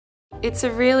It's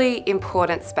a really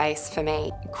important space for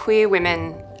me. Queer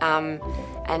women,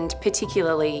 and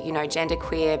particularly,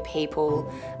 genderqueer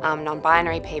people,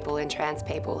 non-binary people and trans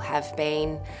people have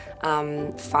been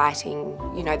fighting,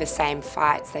 the same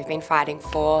fights. They've been fighting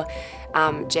for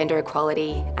gender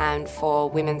equality and for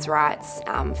women's rights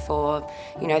for,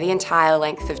 the entire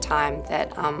length of time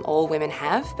that all women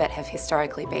have, but have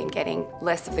historically been getting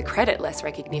less of the credit, less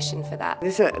recognition for that.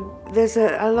 There's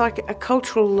a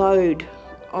cultural load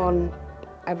on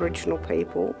Aboriginal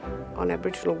people, on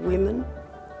Aboriginal women.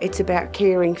 It's about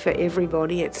caring for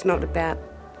everybody. It's not about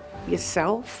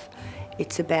yourself,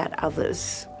 it's about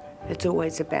others. It's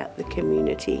always about the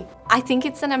community. I think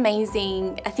it's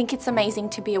amazing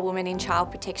to be a woman in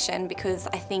child protection, because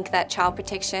I think that child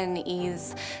protection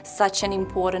is such an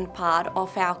important part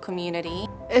of our community.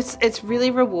 It's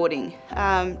really rewarding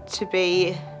to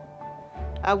be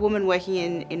a woman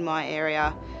working in my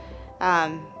area,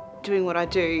 doing what I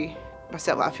do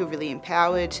myself. I feel really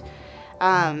empowered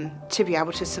to be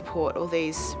able to support all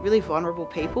these really vulnerable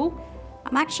people.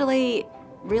 I'm actually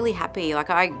really happy.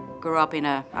 I grew up in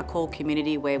a core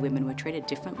community where women were treated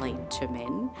differently to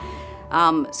men.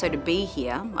 So to be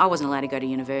here, I wasn't allowed to go to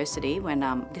university when,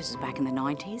 this was back in the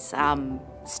 90s.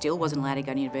 Still wasn't allowed to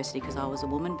go to university because I was a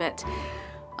woman, but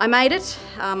I made it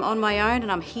on my own,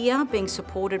 and I'm here being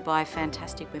supported by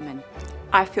fantastic women.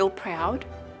 I feel proud.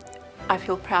 I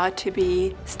feel proud to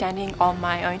be standing on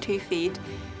my own 2 feet,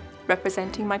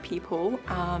 representing my people,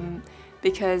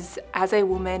 because as a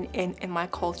woman in my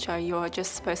culture, you're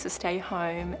just supposed to stay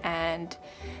home and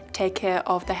take care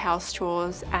of the house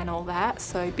chores and all that.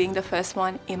 So being the first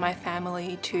one in my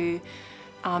family to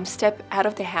step out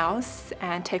of the house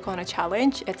and take on a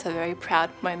challenge, it's a very proud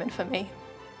moment for me.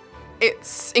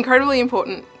 It's incredibly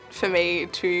important for me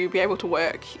to be able to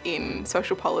work in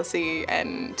social policy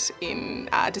and in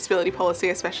disability policy,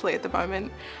 especially at the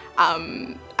moment.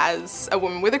 As a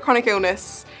woman with a chronic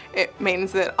illness, it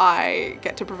means that I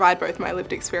get to provide both my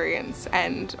lived experience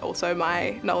and also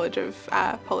my knowledge of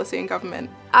policy and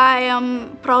government. I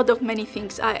am proud of many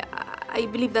things. I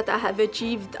believe that I have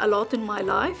achieved a lot in my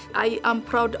life. I am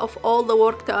proud of all the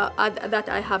work that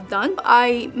I have done.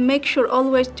 I make sure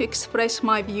always to express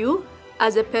my view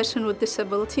as a person with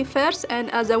disability first, and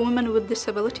as a woman with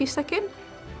disability second.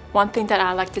 One thing that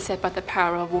I like to say about the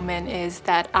power of women is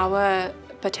that our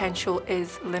potential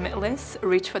is limitless.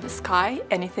 Reach for the sky,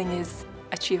 anything is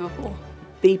achievable.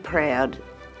 Be proud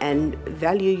and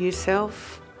value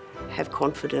yourself, have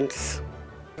confidence.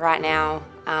 Right now,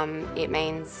 it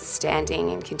means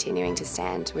standing and continuing to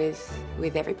stand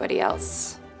with everybody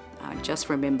else. Just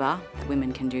remember that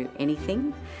women can do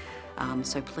anything.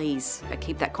 So please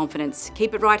keep that confidence,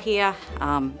 keep it right here,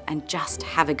 and just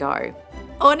have a go.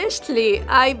 Honestly,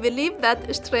 I believe that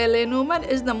Australian woman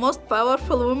is the most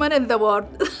powerful woman in the world.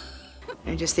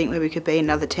 And just think where we could be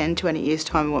another 10, 20 years'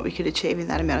 time and what we could achieve in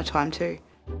that amount of time too.